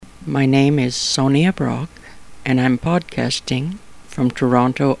My name is Sonia Brock, and I'm podcasting from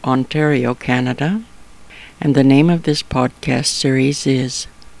Toronto, Ontario, Canada. And the name of this podcast series is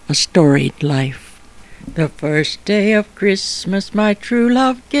A Storied Life. The first day of Christmas my true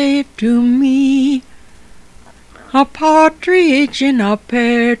love gave to me a partridge in a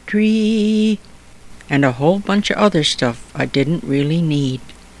pear tree, and a whole bunch of other stuff I didn't really need.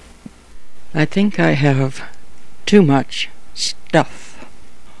 I think I have too much stuff.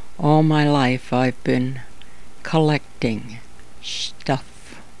 All my life I've been collecting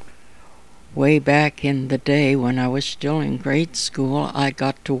stuff. Way back in the day when I was still in grade school, I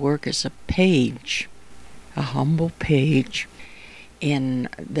got to work as a page, a humble page, in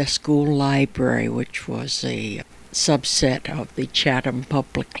the school library, which was a subset of the Chatham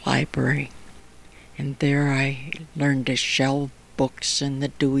Public Library. And there I learned to shelve books in the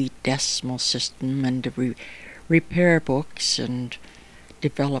Dewey Decimal System and to repair books, and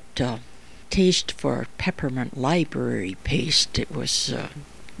developed a taste for peppermint library paste. It was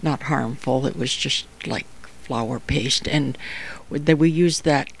not harmful. It was just like flour paste, and we used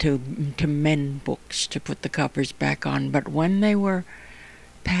that to mend books, to put the covers back on. But when they were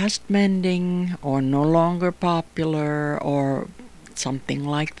past mending or no longer popular or something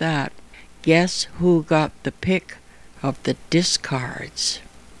like that, guess who got the pick of the discards?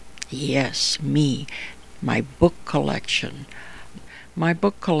 Yes, me. My book collection. My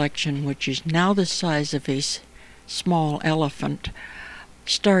book collection, which is now the size of a small elephant,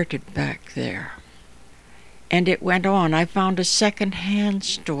 started back there. And it went on. I found a second-hand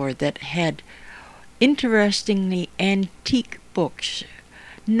store that had interestingly antique books.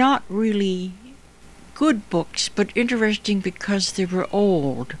 Not really good books, but interesting because they were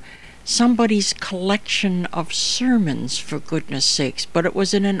old. Somebody's collection of sermons, for goodness sakes, but it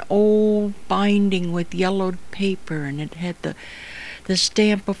was in an old binding with yellowed paper, and it had the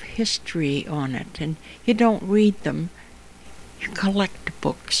stamp of history on it. And you don't read them, you collect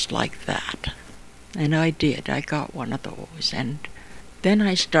books like that. And I did. I got one of those. And then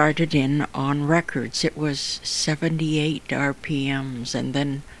I started in on records. It was 78 RPMs and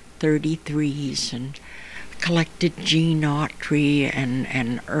then 33s, and collected Gene Autry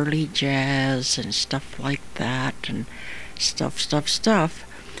and early jazz and stuff like that, and stuff.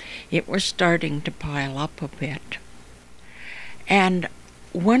 It was starting to pile up a bit. And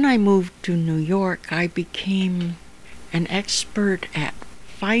when I moved to New York, I became an expert at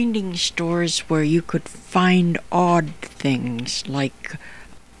finding stores where you could find odd things like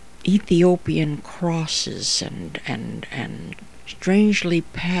Ethiopian crosses and strangely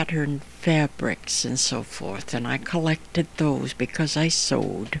patterned fabrics and so forth, and I collected those because I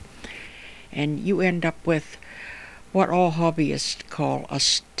sewed. And you end up with what all hobbyists call a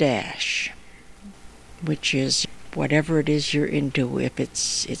stash, which is whatever it is you're into. If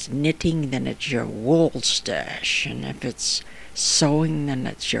it's knitting, then it's your wool stash, and if it's sewing, then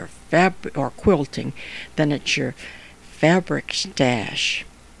it's your fabric, or quilting, then it's your fabric stash,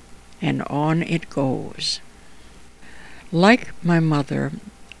 and on it goes. Like my mother,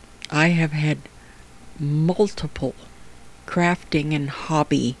 I have had multiple crafting and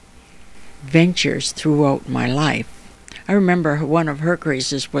hobby ventures throughout my life. I remember one of her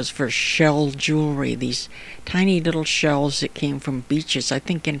crazes was for shell jewelry, these tiny little shells that came from beaches, I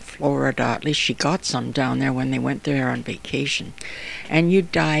think in Florida. At least she got some down there when they went there on vacation. And you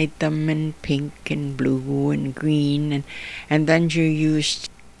dyed them in pink and blue and green, and then you used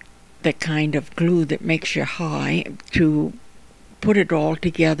the kind of glue that makes you high to put it all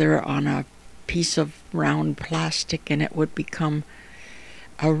together on a piece of round plastic, and it would become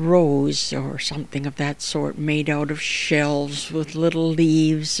a rose or something of that sort, made out of shells with little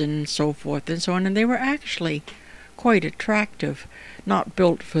leaves and so forth and so on. And they were actually quite attractive. Not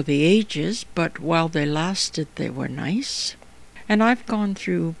built for the ages, but while they lasted, they were nice. And I've gone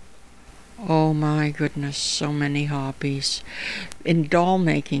through, oh my goodness, so many hobbies. In doll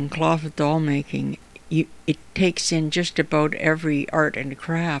making, cloth doll making, it takes in just about every art and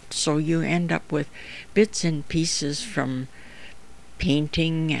craft, so you end up with bits and pieces from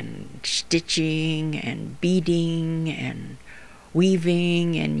painting and stitching and beading and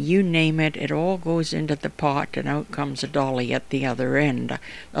weaving, and you name it, it all goes into the pot, and out comes a dolly at the other end,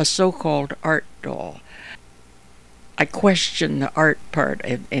 a so-called art doll. I question the art part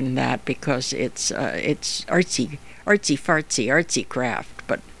in that, because it's artsy craft,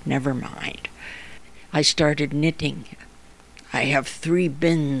 but never mind. I started knitting. I have 3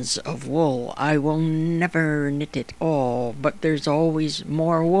 bins of wool. I will never knit it all, but there's always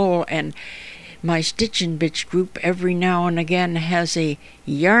more wool, and my Stitch and Bitch group every now and again has a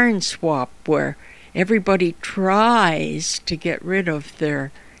yarn swap where everybody tries to get rid of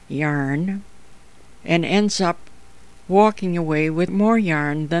their yarn and ends up walking away with more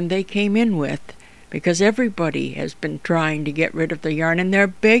yarn than they came in with, because everybody has been trying to get rid of the yarn, and they're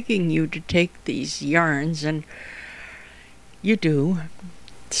begging you to take these yarns, and you do.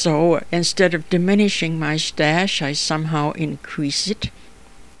 So instead of diminishing my stash, I somehow increase it.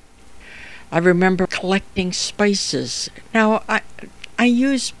 I remember collecting spices. Now, I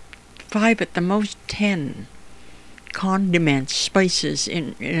use 5 at the most 10 condiments, spices,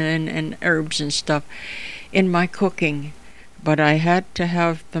 and herbs and stuff in my cooking, but I had to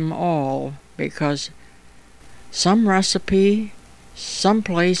have them all because some recipe,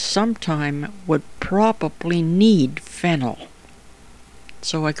 someplace, sometime would probably need fennel.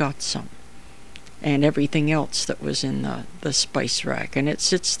 So I got some, and everything else that was in the spice rack, and it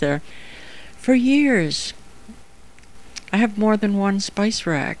sits there for years. I have more than one spice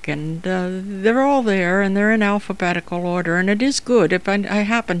rack, and they're all there, and they're in alphabetical order, and it is good. If I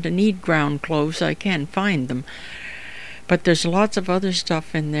happen to need ground cloves, I can find them. But there's lots of other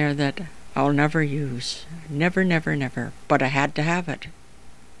stuff in there that I'll never use. Never, never, never. But I had to have it.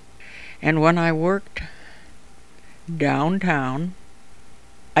 And when I worked downtown,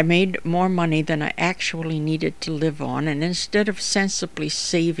 I made more money than I actually needed to live on, and instead of sensibly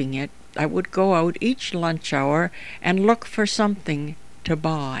saving it, I would go out each lunch hour and look for something to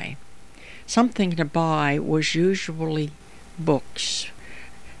buy. Something to buy was usually books.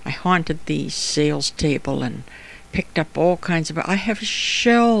 I haunted the sales table and picked up all kinds of... I have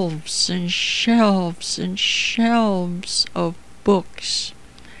shelves and shelves and shelves of books,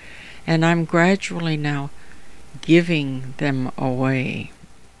 and I'm gradually now giving them away.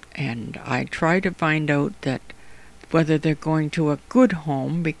 And I try to find out that whether they're going to a good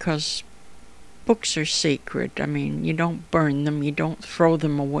home, because books are sacred. I mean, you don't burn them, you don't throw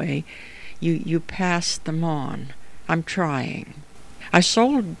them away, you pass them on. I'm trying. I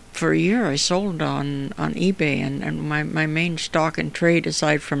sold for a year. I sold on eBay, and my main stock and trade,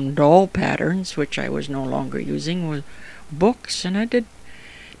 aside from doll patterns, which I was no longer using, was books, and I did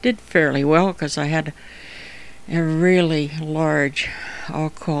fairly well because I had a really large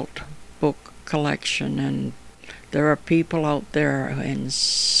occult book collection, and there are people out there in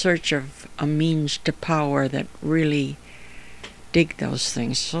search of a means to power that really dig those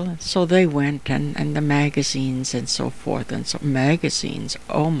things. So they went, and the magazines and so forth. And so magazines,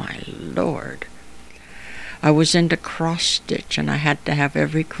 oh my Lord. I was into cross-stitch, and I had to have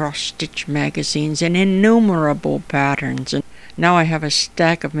every cross-stitch magazines in innumerable patterns. And now I have a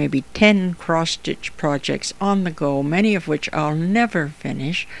stack of maybe 10 cross-stitch projects on the go, many of which I'll never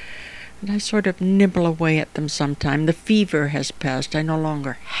finish. And I sort of nibble away at them sometime. The fever has passed. I no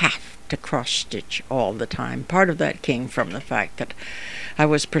longer have to cross-stitch all the time. Part of that came from the fact that I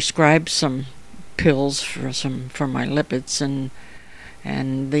was prescribed some pills for my lipids,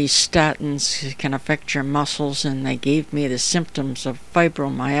 and these statins can affect your muscles, and they gave me the symptoms of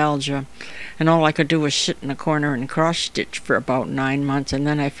fibromyalgia, and all I could do was sit in a corner and cross-stitch for about 9 months, and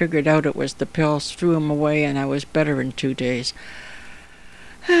then I figured out it was the pills, threw them away, and I was better in 2 days.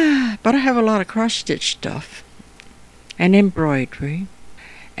 But I have a lot of cross-stitch stuff, and embroidery,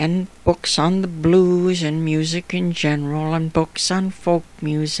 and books on the blues and music in general, and books on folk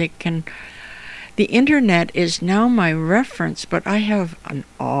music, and the internet is now my reference, but I have an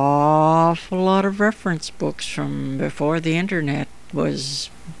awful lot of reference books from before the internet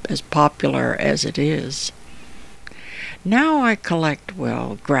was as popular as it is. Now I collect,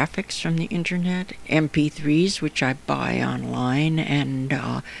 graphics from the internet, MP3s, which I buy online, and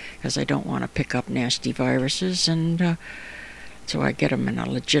because I don't want to pick up nasty viruses, and so I get them in a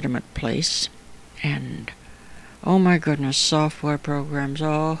legitimate place. And oh my goodness, software programs,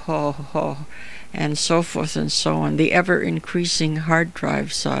 and so forth and so on. The ever-increasing hard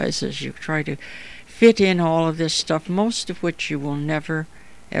drive sizes. You try to fit in all of this stuff, most of which you will never,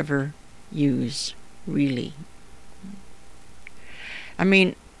 ever use, really. I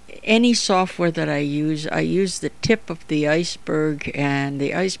mean, any software that I use the tip of the iceberg, and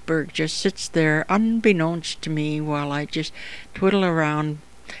the iceberg just sits there unbeknownst to me while I just twiddle around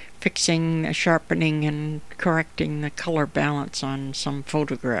fixing, sharpening, and correcting the color balance on some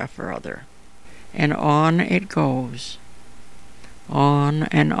photograph or other. And on it goes. On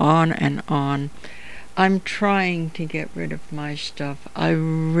and on and on. I'm trying to get rid of my stuff. I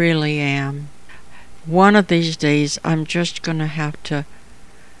really am. One of these days, I'm just going to have to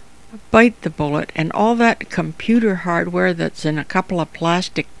bite the bullet, and all that computer hardware that's in a couple of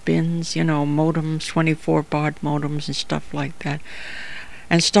plastic bins, modems, 24 baud modems and stuff like that,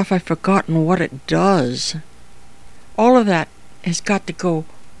 and stuff I've forgotten what it does. All of that has got to go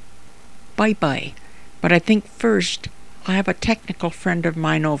bye-bye. But I think first I have a technical friend of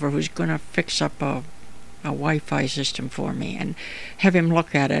mine over who's going to fix up a Wi-Fi system for me and have him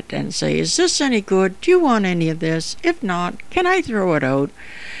look at it and say, is this any good? Do you want any of this? If not, can I throw it out?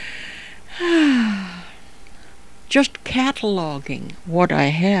 Just cataloging what I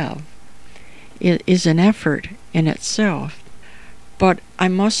have is an effort in itself, but I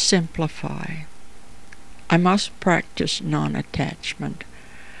must simplify. I must practice non-attachment.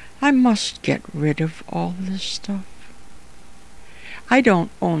 I must get rid of all this stuff. I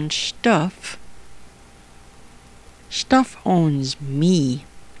don't own stuff. Stuff owns me.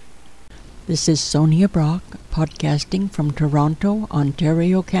 This is Sonia Brock, podcasting from Toronto,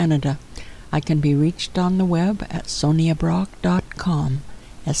 Ontario, Canada. I can be reached on the web at soniabrock.com,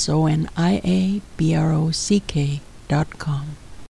 SONIABROCK.com.